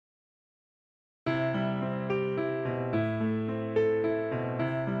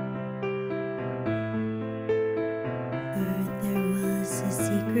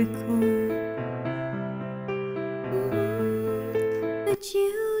secret chord. But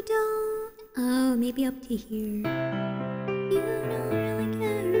you don't. Oh, maybe up to here. You don't really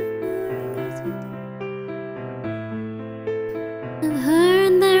care for music. I've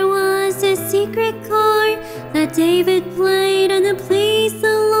heard there was a secret chord that David played and it pleased the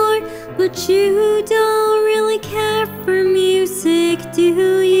Lord. But you don't really care for music,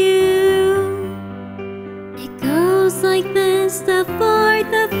 do you? It goes like this: the fourth,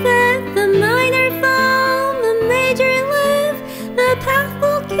 the fifth, the minor fall, the major lift, the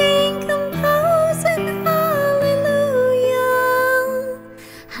baffled king composing hallelujah,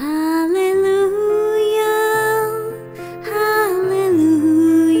 hallelujah, hallelujah,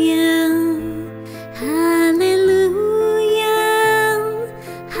 hallelujah,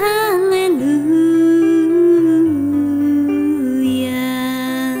 hallelujah.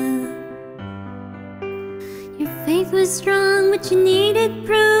 Your faith was strong, but you needed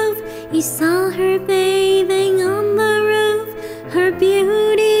proof. You saw her bathing on the roof. Her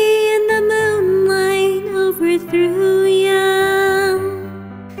beauty in the moonlight overthrew you.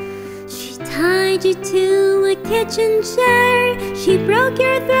 She tied you to a kitchen chair. She broke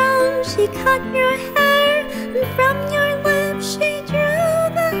your throne, she cut your hair, and from your lips she drew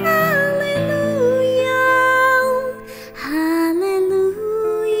the hallelujah, hallelujah,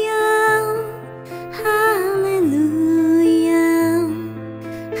 hallelujah,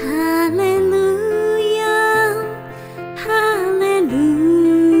 hallelujah, hallelujah.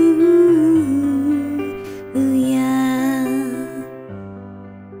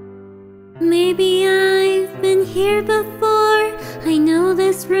 Maybe I've been here before. I know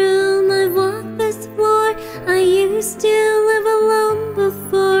this room, I've walked this floor. I used to live alone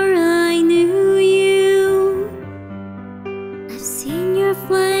before I knew you. I've seen your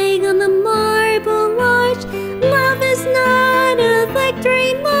flag on the marble arch. Love is not a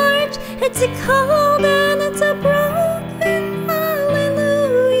victory march. It's a cold and it's a broken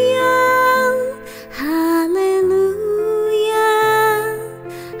hallelujah, hallelujah,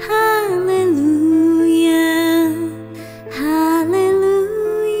 hallelujah, hallelujah,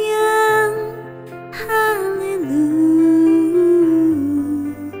 hallelujah.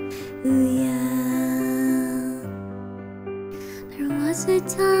 There was a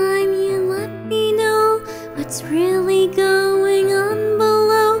time you let me know what's really going on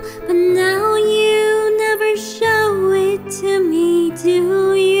below, but now you never show it to me,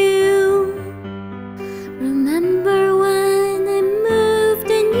 do you? Remember when I moved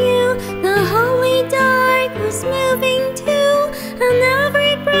in you, the holy dark was moving too, and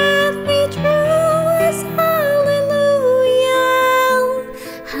every breath we drew was hallelujah,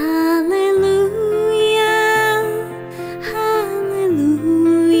 hallelujah,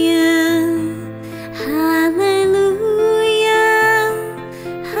 hallelujah, hallelujah,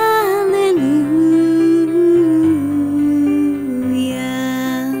 hallelujah.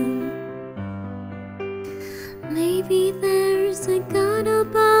 Maybe there's a God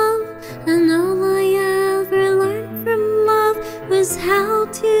above, and all I ever learned from love was how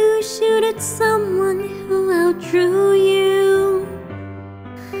to shoot at someone who outdrew you.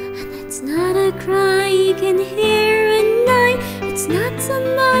 And it's not a cry you can hear at night. It's not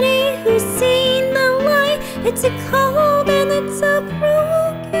somebody who's seen the light. It's a cold and it's a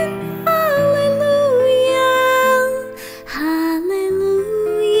broken hallelujah, hallelujah,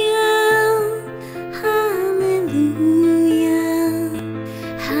 hallelujah,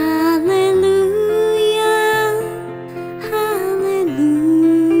 hallelujah, hallelujah.